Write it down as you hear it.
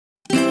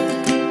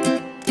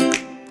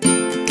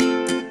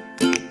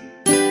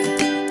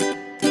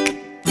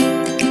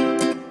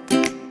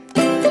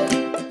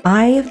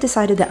have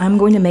decided that I'm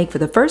going to make, for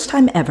the first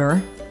time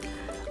ever,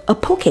 a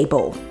poke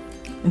bowl.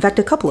 In fact,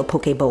 a couple of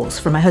poke bowls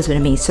for my husband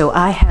and me. So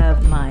I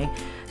have my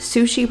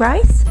sushi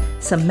rice,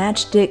 some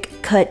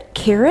matchstick cut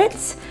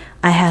carrots,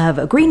 I have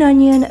a green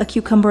onion, a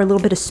cucumber, a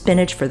little bit of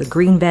spinach for the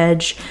green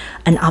veg,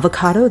 an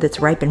avocado that's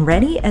ripe and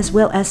ready, as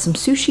well as some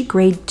sushi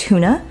grade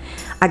tuna.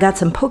 I got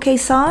some poke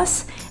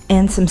sauce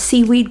and some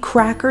seaweed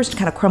crackers to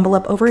kind of crumble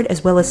up over it,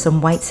 as well as some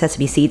white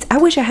sesame seeds. I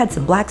wish I had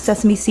some black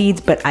sesame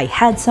seeds, but I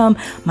had some.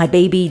 My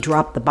baby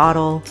dropped the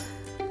bottle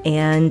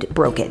and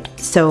broke it.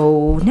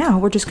 So now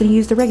we're just gonna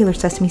use the regular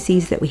sesame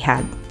seeds that we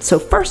had. So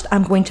first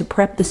I'm going to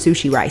prep the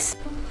sushi rice.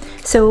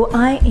 So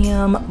I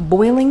am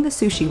boiling the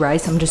sushi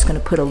rice. I'm just gonna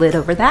put a lid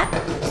over that.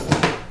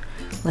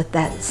 Let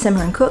that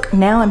simmer and cook.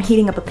 Now I'm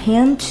heating up a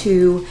pan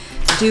to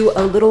do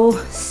a little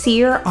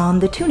sear on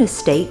the tuna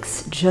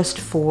steaks just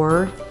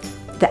for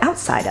the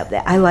outside of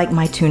it. I like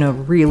my tuna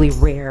really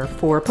rare.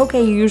 For poke,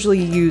 you usually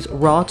use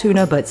raw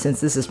tuna, but since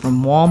this is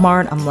from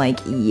Walmart, I'm like,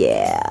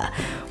 yeah,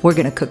 we're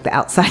gonna cook the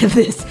outside of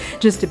this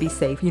just to be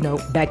safe, you know,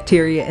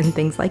 bacteria and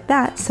things like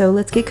that. So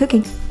let's get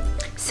cooking.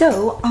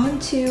 So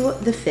onto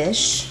the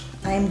fish.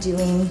 I am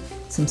doing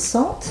some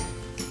salt,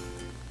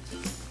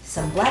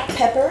 some black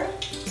pepper,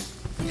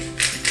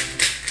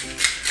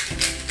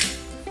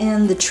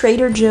 and the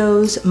Trader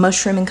Joe's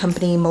Mushroom and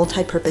Company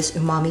Multi-Purpose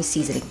Umami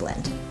Seasoning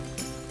Blend.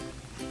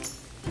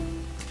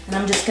 And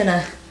I'm just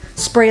gonna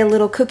spray a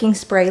little cooking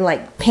spray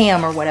like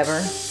Pam or whatever,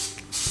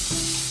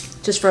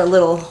 just for a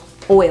little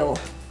oil.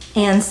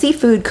 And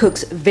seafood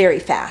cooks very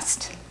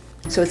fast,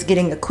 so it's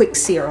getting a quick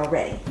sear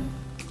already.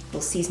 A little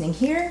seasoning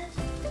here.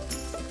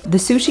 The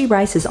sushi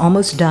rice is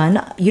almost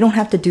done. You don't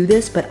have to do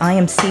this, but I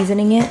am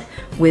seasoning it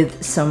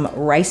with some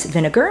rice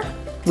vinegar,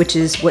 which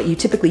is what you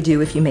typically do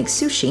if you make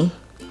sushi.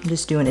 I'm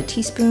just doing a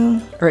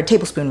teaspoon, or a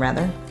tablespoon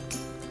rather.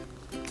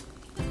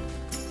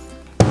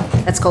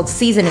 That's called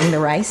seasoning the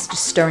rice,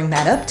 just stirring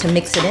that up to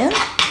mix it in,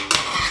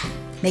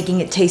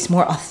 making it taste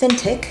more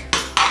authentic.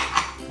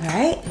 All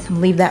right, so I'm gonna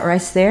leave that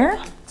rice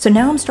there. So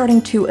now I'm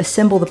starting to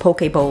assemble the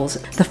poke bowls.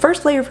 The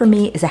first layer for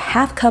me is a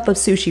 ½ cup of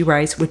sushi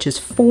rice, which is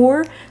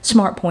 4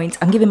 smart points.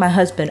 I'm giving my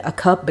husband a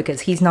cup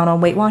because he's not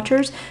on Weight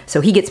Watchers, so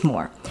he gets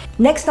more.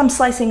 Next, I'm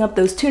slicing up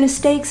those tuna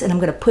steaks and I'm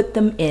gonna put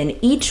them in.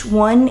 Each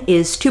one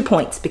is 2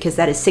 points because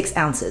that is 6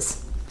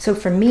 ounces. So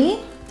for me,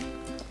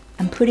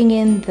 I'm putting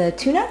in the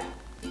tuna,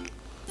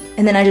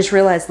 and then I just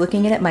realized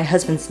looking at it, my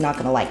husband's not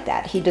gonna like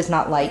that. He does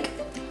not like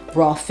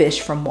raw fish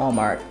from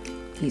Walmart.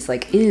 He's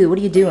like, ew, what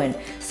are you doing?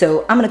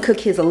 So I'm gonna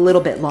cook his a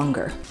little bit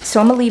longer. So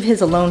I'm gonna leave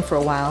his alone for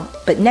a while.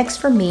 But next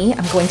for me,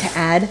 I'm going to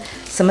add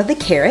some of the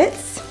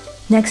carrots.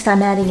 Next,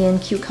 I'm adding in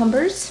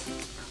cucumbers.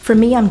 For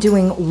me, I'm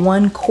doing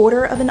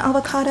 1/4 of an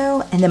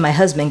avocado, and then my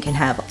husband can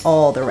have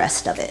all the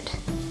rest of it.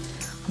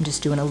 I'm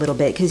just doing a little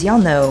bit, because y'all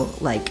know,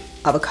 like,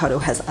 avocado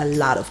has a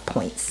lot of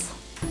points.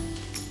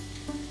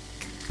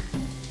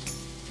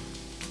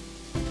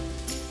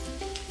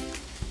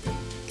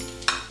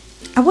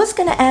 I was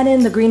gonna add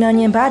in the green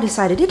onion, but I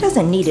decided it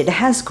doesn't need it. It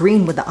has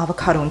green with the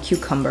avocado and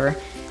cucumber.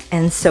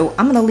 And so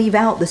I'm gonna leave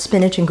out the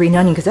spinach and green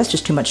onion because that's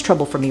just too much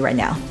trouble for me right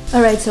now.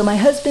 All right, so my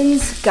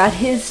husband's got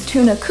his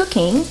tuna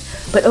cooking,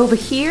 but over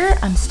here,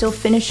 I'm still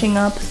finishing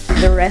up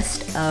the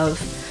rest of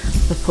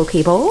the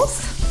poke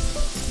bowls.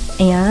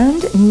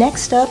 And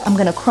next up, I'm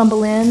gonna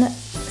crumble in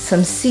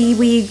some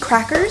seaweed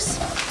crackers,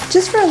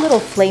 just for a little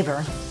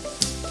flavor.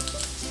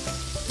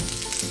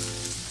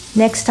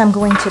 Next, I'm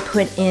going to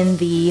put in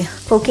the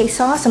poke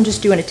sauce. I'm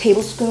just doing a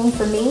tablespoon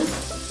for me,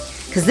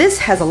 because this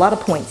has a lot of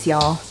points,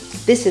 y'all.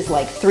 This is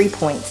like 3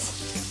 points.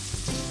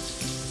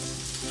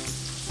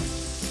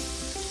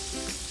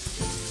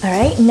 All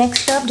right,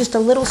 next up, just a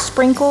little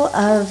sprinkle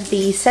of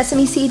the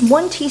sesame seed.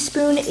 1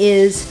 teaspoon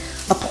is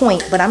a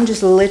point, but I'm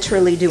just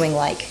literally doing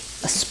like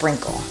a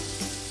sprinkle.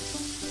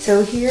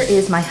 So here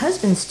is my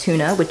husband's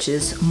tuna, which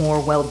is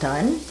more well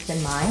done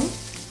than mine.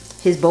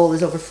 His bowl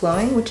is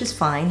overflowing, which is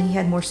fine. He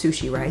had more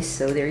sushi rice,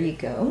 so there you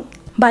go.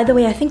 By the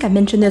way, I think I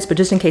mentioned this, but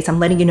just in case, I'm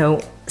letting you know,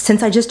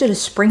 since I just did a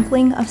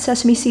sprinkling of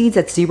sesame seeds,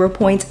 that's 0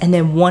 points, and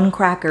then 1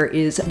 cracker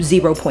is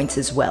 0 points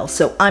as well.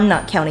 So I'm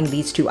not counting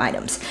these 2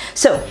 items.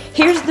 So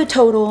here's the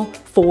total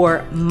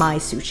for my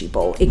sushi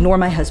bowl. Ignore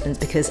my husband's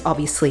because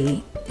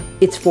obviously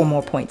it's 4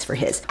 more points for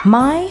his.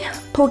 My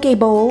poke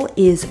bowl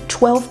is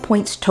 12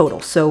 points total.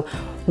 So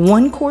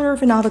 1/4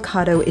 of an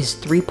avocado is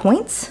 3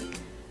 points.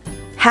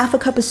 ½ a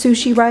cup of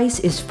sushi rice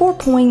is 4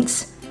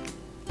 points.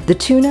 The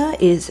tuna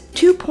is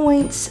 2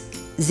 points,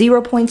 0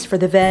 points for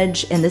the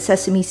veg and the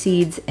sesame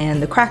seeds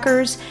and the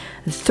crackers,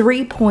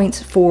 3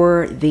 points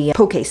for the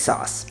poke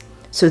sauce.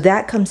 So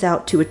that comes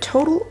out to a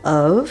total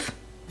of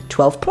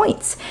 12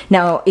 points.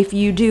 Now, if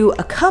you do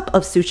a cup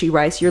of sushi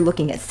rice, you're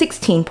looking at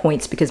 16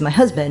 points because my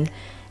husband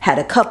had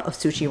a cup of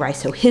sushi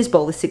rice, so his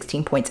bowl is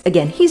 16 points.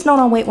 Again, he's not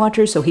on Weight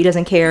Watchers, so he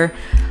doesn't care.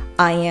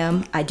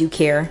 I do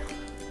care.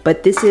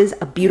 But this is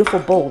a beautiful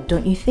bowl,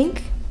 don't you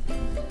think?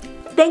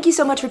 Thank you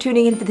so much for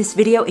tuning in for this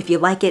video. If you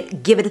like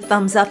it, give it a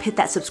thumbs up, hit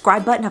that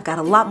subscribe button. I've got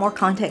a lot more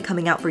content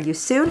coming out for you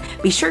soon.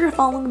 Be sure you're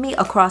following me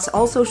across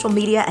all social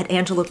media at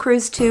Angela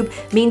Cruz Tube.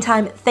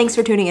 Meantime, thanks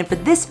for tuning in for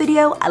this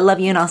video. I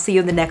love you and I'll see you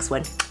in the next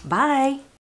one. Bye.